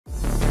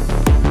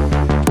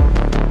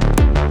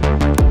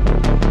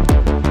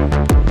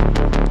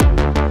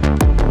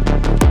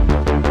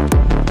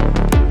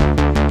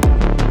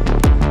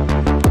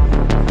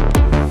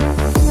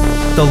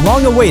The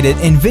long-awaited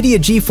NVIDIA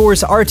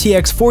GeForce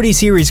RTX 40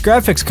 series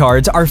graphics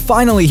cards are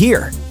finally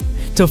here.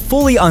 To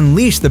fully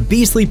unleash the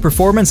beastly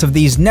performance of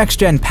these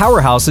next-gen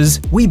powerhouses,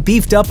 we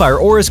beefed up our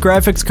AORUS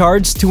graphics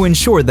cards to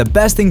ensure the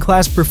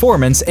best-in-class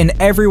performance in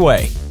every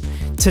way.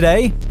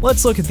 Today,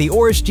 let's look at the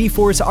AORUS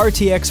GeForce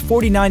RTX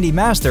 4090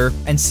 Master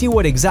and see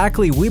what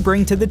exactly we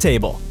bring to the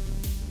table.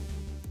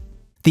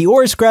 The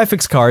AORUS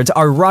graphics cards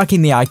are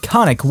rocking the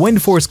iconic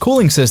WindForce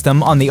cooling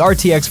system on the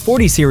RTX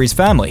 40 series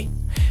family.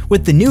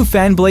 With the new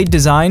fan blade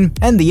design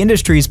and the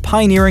industry's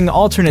pioneering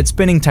alternate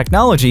spinning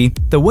technology,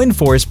 the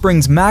WindForce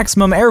brings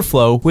maximum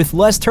airflow with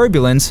less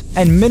turbulence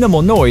and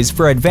minimal noise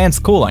for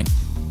advanced cooling.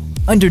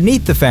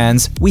 Underneath the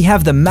fans, we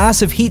have the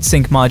massive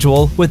heatsink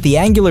module with the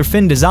angular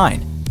fin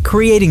design,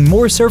 creating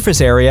more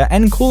surface area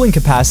and cooling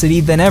capacity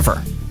than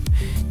ever.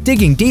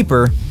 Digging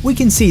deeper, we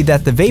can see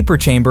that the vapor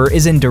chamber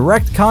is in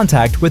direct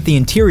contact with the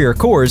interior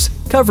cores,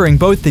 covering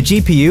both the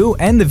GPU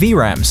and the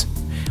VRAMs.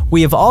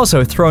 We have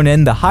also thrown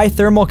in the high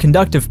thermal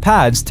conductive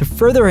pads to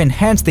further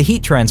enhance the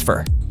heat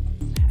transfer.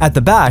 At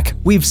the back,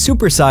 we've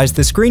supersized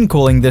the screen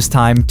cooling this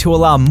time to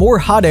allow more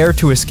hot air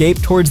to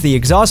escape towards the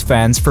exhaust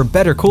fans for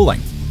better cooling.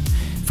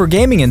 For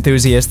gaming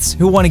enthusiasts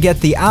who want to get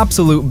the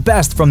absolute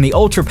best from the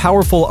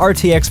ultra-powerful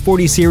RTX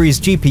 40 series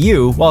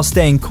GPU while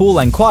staying cool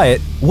and quiet,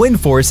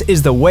 WindForce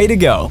is the way to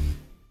go.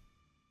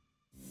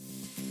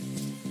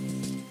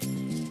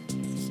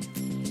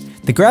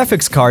 The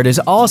graphics card is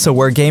also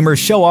where gamers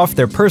show off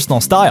their personal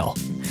style.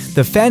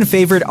 The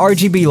fan-favorite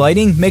Rgb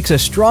lighting makes a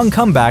strong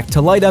comeback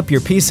to light up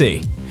your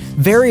PC.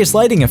 Various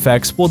lighting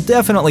effects will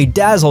definitely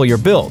dazzle your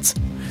builds.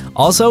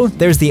 Also,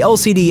 there's the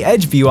LCD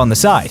edge view on the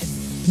side.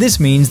 This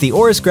means the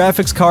AORUS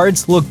graphics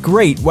cards look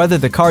great whether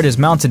the card is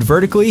mounted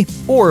vertically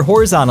or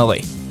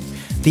horizontally.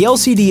 The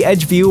LCD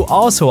edge view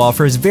also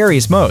offers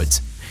various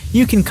modes.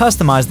 You can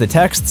customize the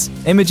texts,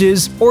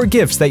 images, or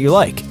GIFs that you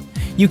like.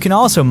 You can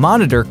also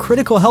monitor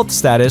critical health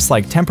status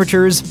like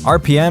temperatures,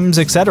 RPMs,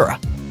 etc.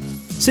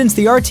 Since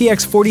the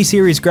RTX 40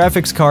 series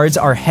graphics cards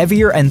are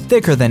heavier and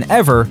thicker than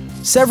ever,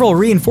 several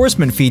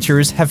reinforcement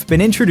features have been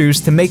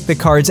introduced to make the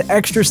cards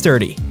extra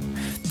sturdy.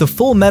 The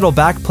full metal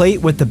backplate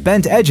with the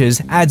bent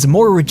edges adds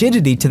more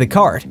rigidity to the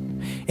card.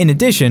 In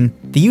addition,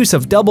 the use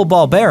of double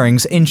ball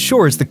bearings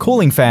ensures the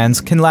cooling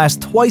fans can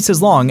last twice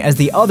as long as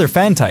the other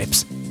fan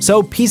types,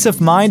 so peace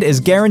of mind is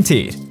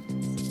guaranteed.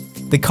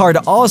 The card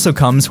also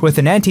comes with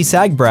an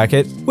anti-sag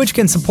bracket, which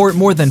can support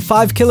more than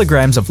 5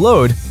 kilograms of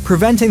load,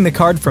 preventing the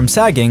card from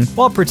sagging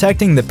while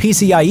protecting the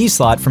PCIe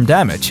slot from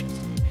damage.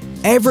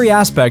 Every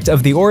aspect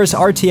of the AORUS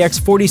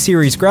RTX 40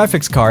 series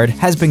graphics card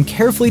has been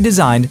carefully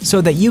designed so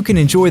that you can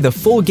enjoy the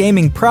full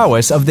gaming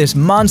prowess of this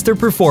monster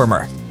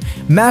performer.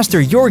 Master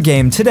your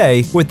game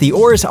today with the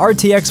AORUS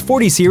RTX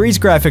 40 series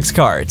graphics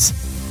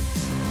cards.